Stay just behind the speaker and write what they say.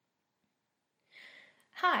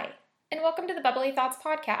Hi, and welcome to the Bubbly Thoughts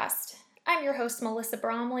Podcast. I'm your host, Melissa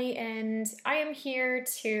Bromley, and I am here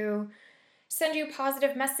to send you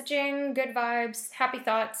positive messaging, good vibes, happy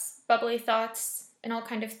thoughts, bubbly thoughts, and all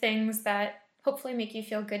kind of things that hopefully make you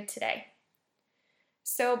feel good today.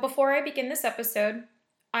 So before I begin this episode,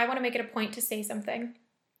 I want to make it a point to say something.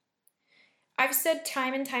 I've said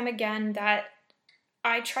time and time again that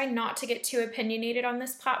I try not to get too opinionated on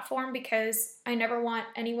this platform because I never want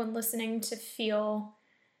anyone listening to feel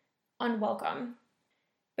unwelcome.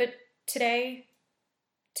 But today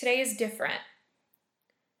is different.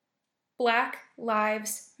 Black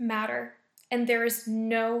lives matter, and there is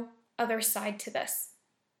no other side to this.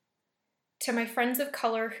 To my friends of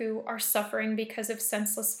color who are suffering because of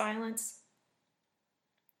senseless violence,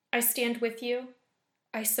 I stand with you,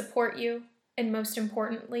 I support you, and most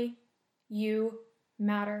importantly, you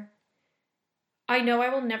matter. I know I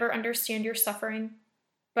will never understand your suffering,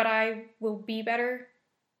 but I will be better,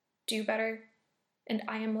 do better, and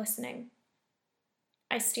I am listening.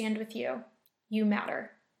 I stand with you. You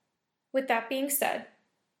matter. With that being said,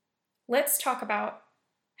 let's talk about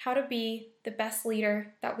how to be the best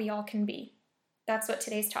leader that we all can be. That's what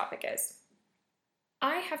today's topic is.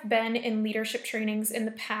 I have been in leadership trainings in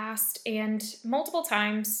the past, and multiple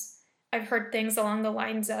times I've heard things along the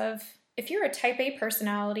lines of, if you're a type A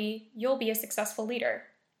personality, you'll be a successful leader.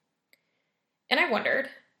 And I wondered,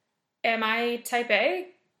 am I type A?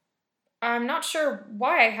 I'm not sure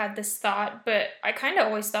why I had this thought, but I kind of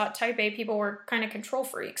always thought type A people were kind of control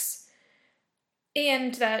freaks.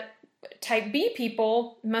 And that type B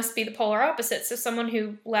people must be the polar opposite, so someone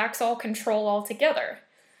who lacks all control altogether.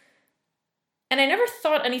 And I never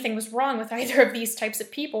thought anything was wrong with either of these types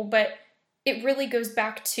of people, but it really goes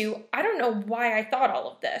back to, I don't know why I thought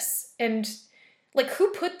all of this. And,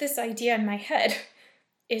 who put this idea in my head?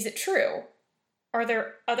 Is it true? Are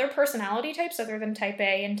there other personality types other than type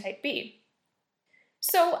A and type B?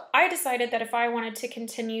 So I decided that if I wanted to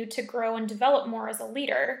continue to grow and develop more as a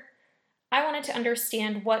leader, I wanted to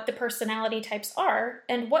understand what the personality types are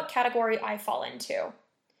and what category I fall into.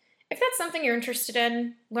 If that's something you're interested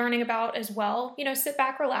in learning about as well, sit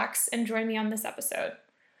back, relax, and join me on this episode.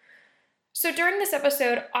 So during this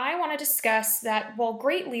episode, I want to discuss that while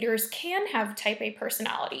great leaders can have type A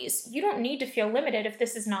personalities, you don't need to feel limited if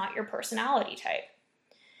this is not your personality type.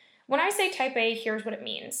 When I say type A, here's what it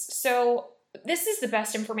means. So this is the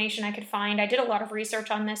best information I could find. I did a lot of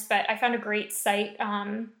research on this, but I found a great site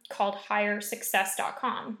called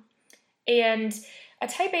highersuccess.com. And a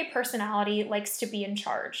type A personality likes to be in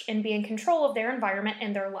charge and be in control of their environment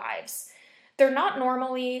and their lives. They're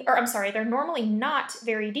normally not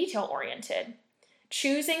very detail-oriented,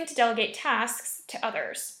 choosing to delegate tasks to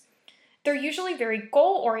others. They're usually very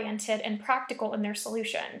goal-oriented and practical in their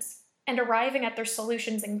solutions, and arriving at their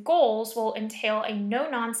solutions and goals will entail a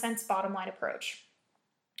no-nonsense bottom-line approach.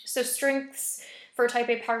 So strengths for type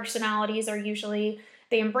A personalities are usually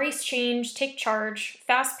they embrace change, take charge,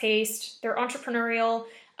 fast-paced, they're entrepreneurial,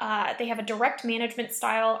 they have a direct management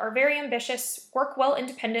style, are very ambitious, work well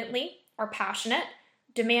independently, are passionate,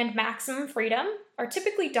 demand maximum freedom, are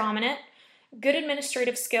typically dominant, good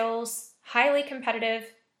administrative skills, highly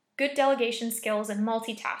competitive, good delegation skills, and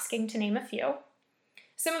multitasking, to name a few.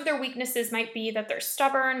 Some of their weaknesses might be that they're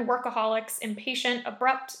stubborn, workaholics, impatient,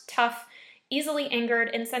 abrupt, tough, easily angered,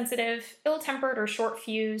 insensitive, ill-tempered or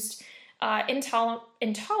short-fused,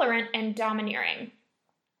 intolerant, and domineering.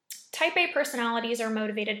 Type A personalities are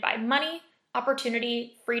motivated by money,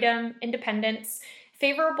 opportunity, freedom, independence,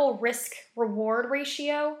 favorable risk-reward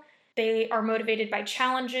ratio. They are motivated by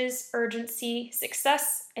challenges, urgency,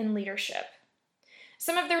 success, and leadership.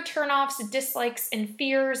 Some of their turnoffs, dislikes, and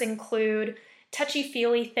fears include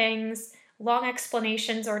touchy-feely things, long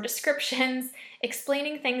explanations or descriptions,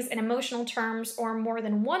 explaining things in emotional terms or more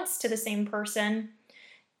than once to the same person.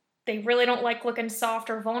 They really don't like looking soft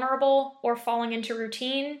or vulnerable or falling into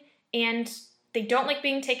routine, and they don't like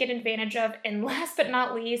being taken advantage of, and last but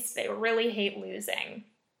not least, they really hate losing.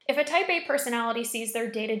 If a type A personality sees their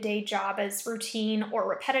day-to-day job as routine or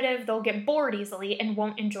repetitive, they'll get bored easily and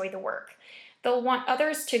won't enjoy the work. They'll want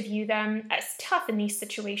others to view them as tough in these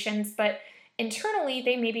situations, but internally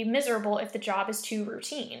they may be miserable if the job is too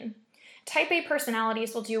routine. Type A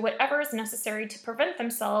personalities will do whatever is necessary to prevent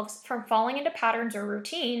themselves from falling into patterns or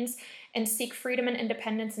routines and seek freedom and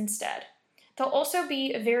independence instead. They'll also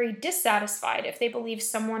be very dissatisfied if they believe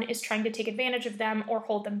someone is trying to take advantage of them or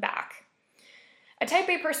hold them back. A type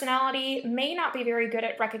A personality may not be very good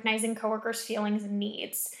at recognizing coworkers' feelings and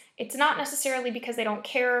needs. It's not necessarily because they don't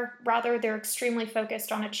care, rather they're extremely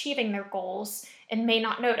focused on achieving their goals and may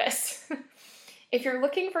not notice. If you're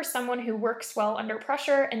looking for someone who works well under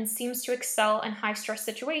pressure and seems to excel in high-stress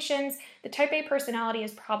situations, the type A personality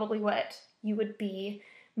is probably what you would be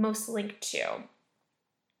most linked to.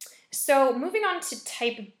 So moving on to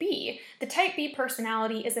type B, the type B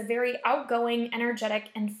personality is a very outgoing, energetic,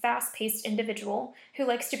 and fast-paced individual who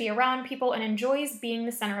likes to be around people and enjoys being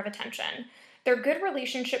the center of attention. They're good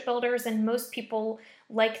relationship builders, and most people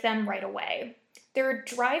like them right away. Their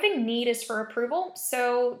driving need is for approval,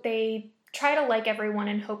 so they try to like everyone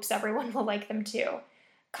in hopes everyone will like them too.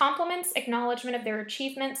 Compliments, acknowledgement of their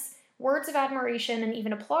achievements, words of admiration, and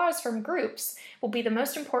even applause from groups will be the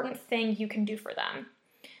most important thing you can do for them.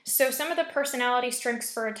 So some of the personality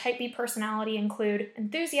strengths for a type B personality include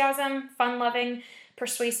enthusiasm, fun-loving,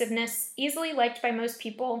 persuasiveness, easily liked by most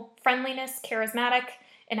people, friendliness, charismatic,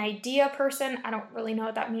 an idea person. I don't really know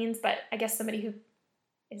what that means, but I guess somebody who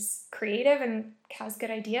is creative and has good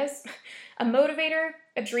ideas. A motivator,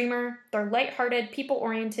 a dreamer, they're lighthearted,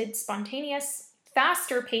 people-oriented, spontaneous,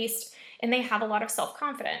 faster-paced, and they have a lot of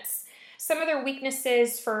self-confidence. Some of their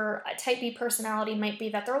weaknesses for a type B personality might be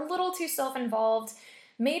that they're a little too self-involved,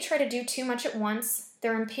 may try to do too much at once,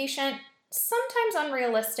 they're impatient, sometimes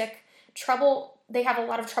unrealistic, they have a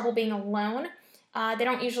lot of trouble being alone, they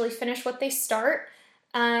don't usually finish what they start,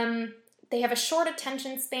 they have a short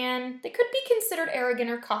attention span, they could be considered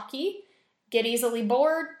arrogant or cocky, get easily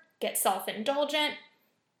bored, get self-indulgent,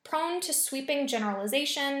 prone to sweeping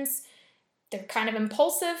generalizations, they're kind of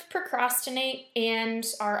impulsive, procrastinate, and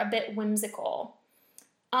are a bit whimsical.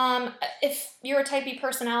 If you're a type B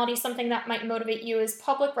personality, something that might motivate you is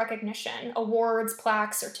public recognition, awards,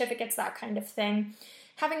 plaques, certificates, that kind of thing.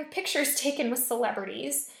 Having pictures taken with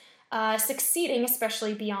celebrities, succeeding,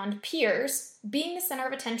 especially beyond peers, being the center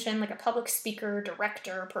of attention like a public speaker,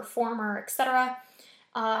 director, performer, etc.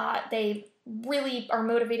 They really are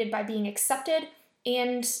motivated by being accepted,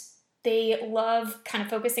 and they love kind of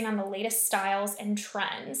focusing on the latest styles and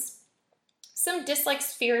trends. Some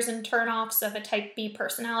dislikes, fears, and turnoffs of a type B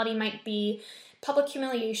personality might be public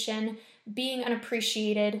humiliation, being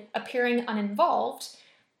unappreciated, appearing uninvolved,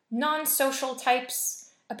 non-social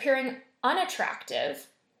types, appearing unattractive,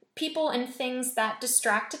 people and things that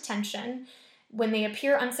distract attention when they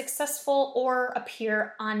appear unsuccessful or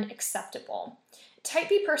appear unacceptable. Type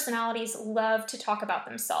B personalities love to talk about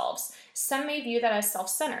themselves. Some may view that as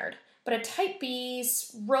self-centered, but a type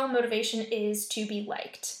B's real motivation is to be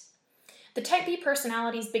liked. The type B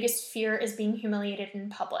personality's biggest fear is being humiliated in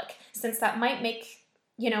public, since that might make,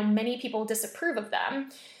 many people disapprove of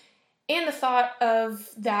them. And the thought of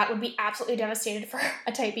that would be absolutely devastating for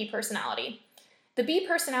a type B personality. The B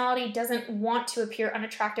personality doesn't want to appear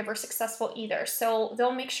unattractive or successful either, so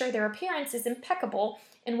they'll make sure their appearance is impeccable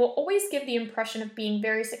and will always give the impression of being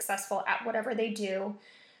very successful at whatever they do,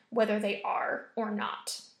 whether they are or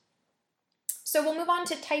not. So we'll move on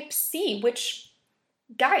to type C, which,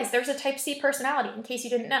 guys, there's a type C personality, in case you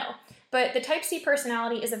didn't know. But the type C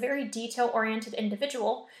personality is a very detail-oriented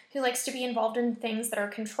individual who likes to be involved in things that are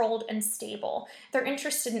controlled and stable. They're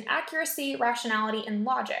interested in accuracy, rationality, and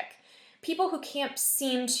logic. People who can't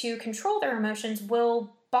seem to control their emotions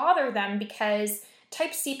will bother them because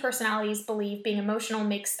type C personalities believe being emotional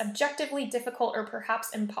makes objectively difficult or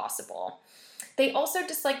perhaps impossible. They also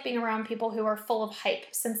dislike being around people who are full of hype,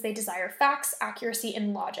 since they desire facts, accuracy,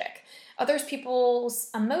 and logic. Other people's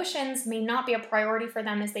emotions may not be a priority for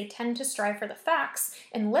them, as they tend to strive for the facts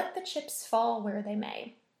and let the chips fall where they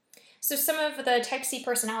may. So some of the type C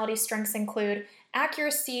personality strengths include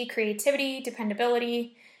accuracy, creativity,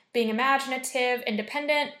 dependability, being imaginative,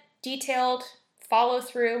 independent, detailed, follow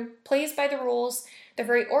through, plays by the rules. They're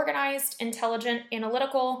very organized, intelligent,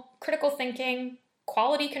 analytical, critical thinking,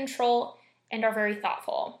 quality control, and are very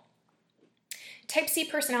thoughtful. Type C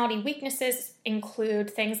personality weaknesses include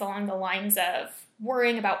things along the lines of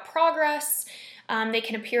worrying about progress. They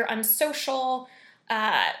can appear unsocial,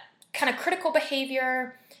 kind of critical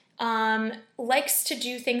behavior, likes to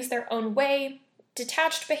do things their own way.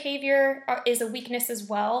 Detached behavior is a weakness as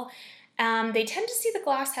well. They tend to see the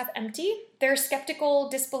glass half empty. They're skeptical,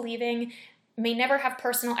 disbelieving, may never have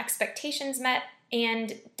personal expectations met,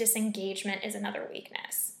 and disengagement is another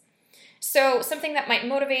weakness. So something that might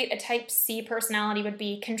motivate a type C personality would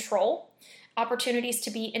be control, opportunities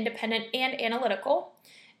to be independent and analytical.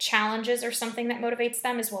 Challenges are something that motivates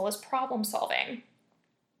them, as well as problem solving.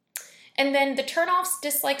 And then the turnoffs,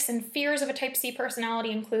 dislikes, and fears of a type C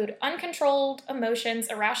personality include uncontrolled emotions,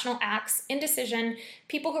 irrational acts, indecision,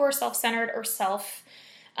 people who are self-centered or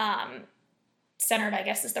self-centered, I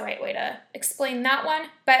guess is the right way to explain that one.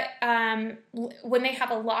 But when they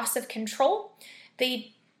have a loss of control,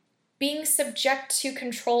 being subject to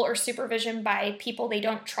control or supervision by people they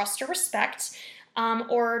don't trust or respect,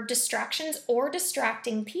 or distractions or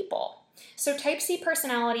distracting people. So type C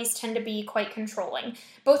personalities tend to be quite controlling,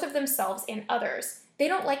 both of themselves and others. They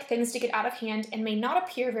don't like things to get out of hand and may not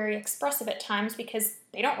appear very expressive at times because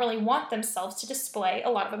they don't really want themselves to display a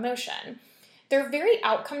lot of emotion. They're very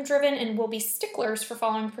outcome driven and will be sticklers for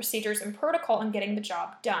following procedures and protocol and getting the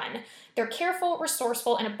job done. They're careful,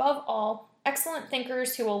 resourceful, and above all, excellent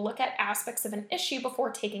thinkers who will look at aspects of an issue before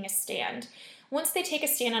taking a stand. Once they take a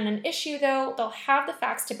stand on an issue, though, they'll have the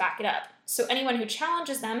facts to back it up, so anyone who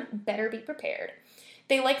challenges them better be prepared.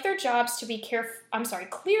 They like their jobs to be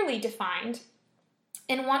clearly defined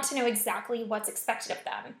and want to know exactly what's expected of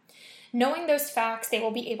them. Knowing those facts, they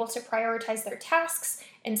will be able to prioritize their tasks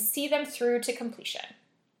and see them through to completion.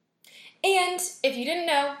 And if you didn't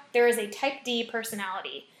know, there is a type D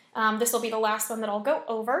personality. This will be the last one that I'll go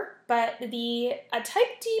over, but a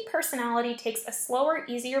type D personality takes a slower,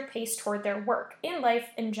 easier pace toward their work and life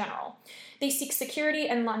in general. They seek security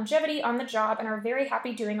and longevity on the job and are very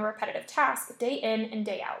happy doing a repetitive task day in and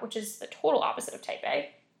day out, which is the total opposite of type A.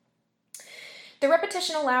 The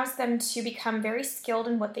repetition allows them to become very skilled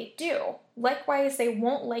in what they do. Likewise, they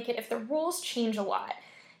won't like it if the rules change a lot,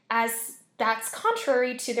 as that's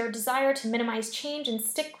contrary to their desire to minimize change and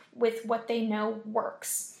stick with what they know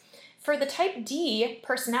works. For the type D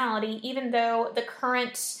personality, even though the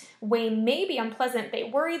current way may be unpleasant, they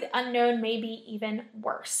worry the unknown may be even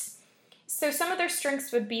worse. So some of their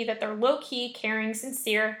strengths would be that they're low-key, caring,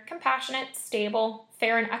 sincere, compassionate, stable,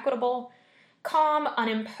 fair and equitable, calm,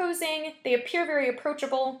 unimposing, they appear very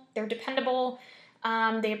approachable, they're dependable,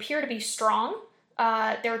 they appear to be strong,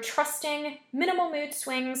 they're trusting, minimal mood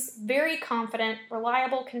swings, very confident,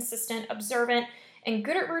 reliable, consistent, observant, and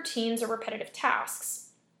good at routines or repetitive tasks.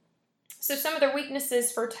 So some of their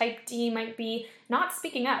weaknesses for type D might be not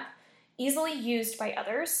speaking up, easily used by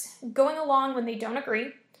others, going along when they don't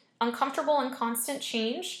agree, uncomfortable in constant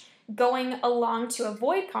change, going along to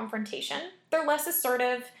avoid confrontation, they're less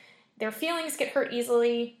assertive, their feelings get hurt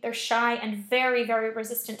easily, they're shy and very, very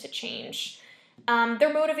resistant to change.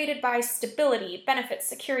 They're motivated by stability, benefits,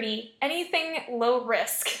 security, anything low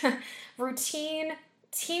risk, routine,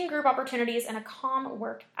 team group opportunities, and a calm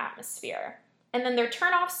work atmosphere. And then their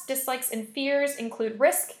turnoffs, dislikes, and fears include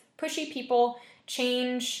risk, pushy people,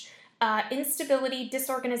 change, instability,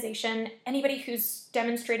 disorganization, anybody who's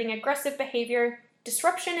demonstrating aggressive behavior,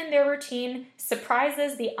 disruption in their routine,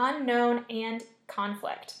 surprises, the unknown, and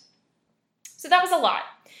conflict. So that was a lot.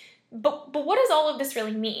 But what does all of this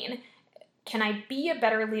really mean? Can I be a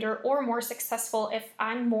better leader or more successful if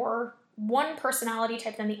I'm more one personality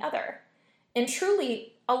type than the other? And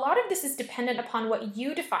truly, a lot of this is dependent upon what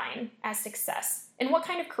you define as success and what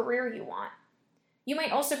kind of career you want. You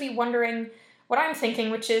might also be wondering what I'm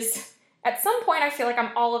thinking, which is, at some point I feel like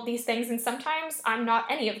I'm all of these things, and sometimes I'm not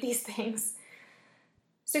any of these things.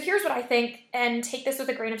 So here's what I think, and take this with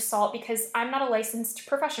a grain of salt because I'm not a licensed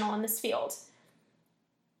professional in this field.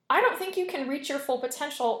 I don't think you can reach your full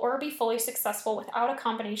potential or be fully successful without a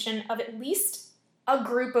combination of at least a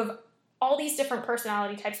group of all these different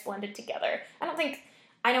personality types blended together. I don't think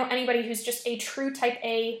I know anybody who's just a true type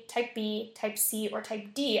A, type B, type C, or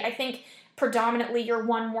type D. I think predominantly you're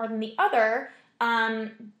one more than the other,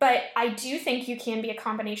 but I do think you can be a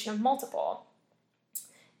combination of multiple.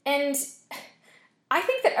 And I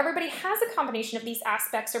think that everybody has a combination of these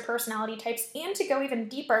aspects or personality types, and to go even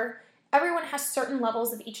deeper, everyone has certain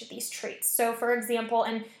levels of each of these traits. So for example,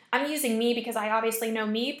 and I'm using me because I obviously know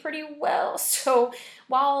me pretty well, so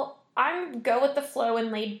while I'm go with the flow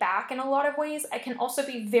and laid back in a lot of ways, I can also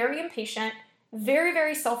be very impatient, very,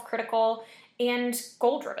 very self-critical, and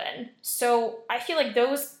goal-driven. So I feel like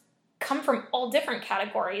those come from all different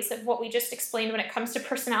categories of what we just explained when it comes to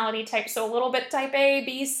personality types. So a little bit type A,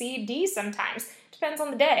 B, C, D sometimes. Depends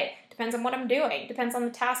on the day, depends on what I'm doing, depends on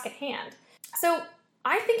the task at hand. So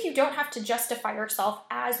I think you don't have to justify yourself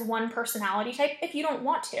as one personality type if you don't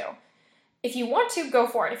want to. If you want to, go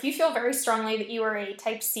for it. If you feel very strongly that you are a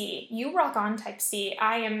type C, you rock on type C.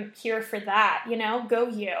 I am here for that, go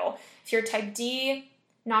you. If you're type D,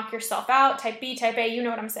 knock yourself out. Type B, type A, you know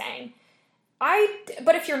what I'm saying.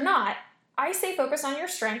 But if you're not, I say focus on your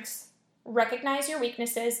strengths, recognize your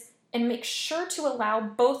weaknesses, and make sure to allow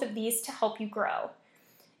both of these to help you grow.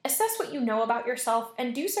 Assess what you know about yourself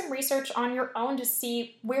and do some research on your own to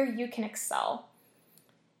see where you can excel.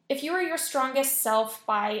 If you are your strongest self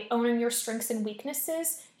by owning your strengths and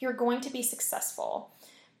weaknesses, you're going to be successful.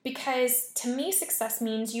 Because to me, success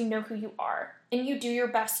means you know who you are and you do your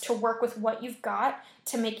best to work with what you've got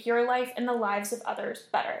to make your life and the lives of others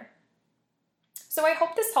better. So I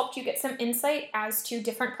hope this helped you get some insight as to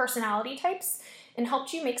different personality types and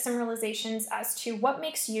helped you make some realizations as to what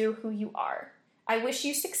makes you who you are. I wish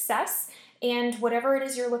you success, and whatever it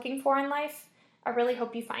is you're looking for in life, I really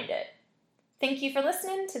hope you find it. Thank you for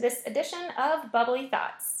listening to this edition of Bubbly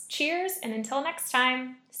Thoughts. Cheers, and until next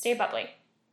time, stay bubbly.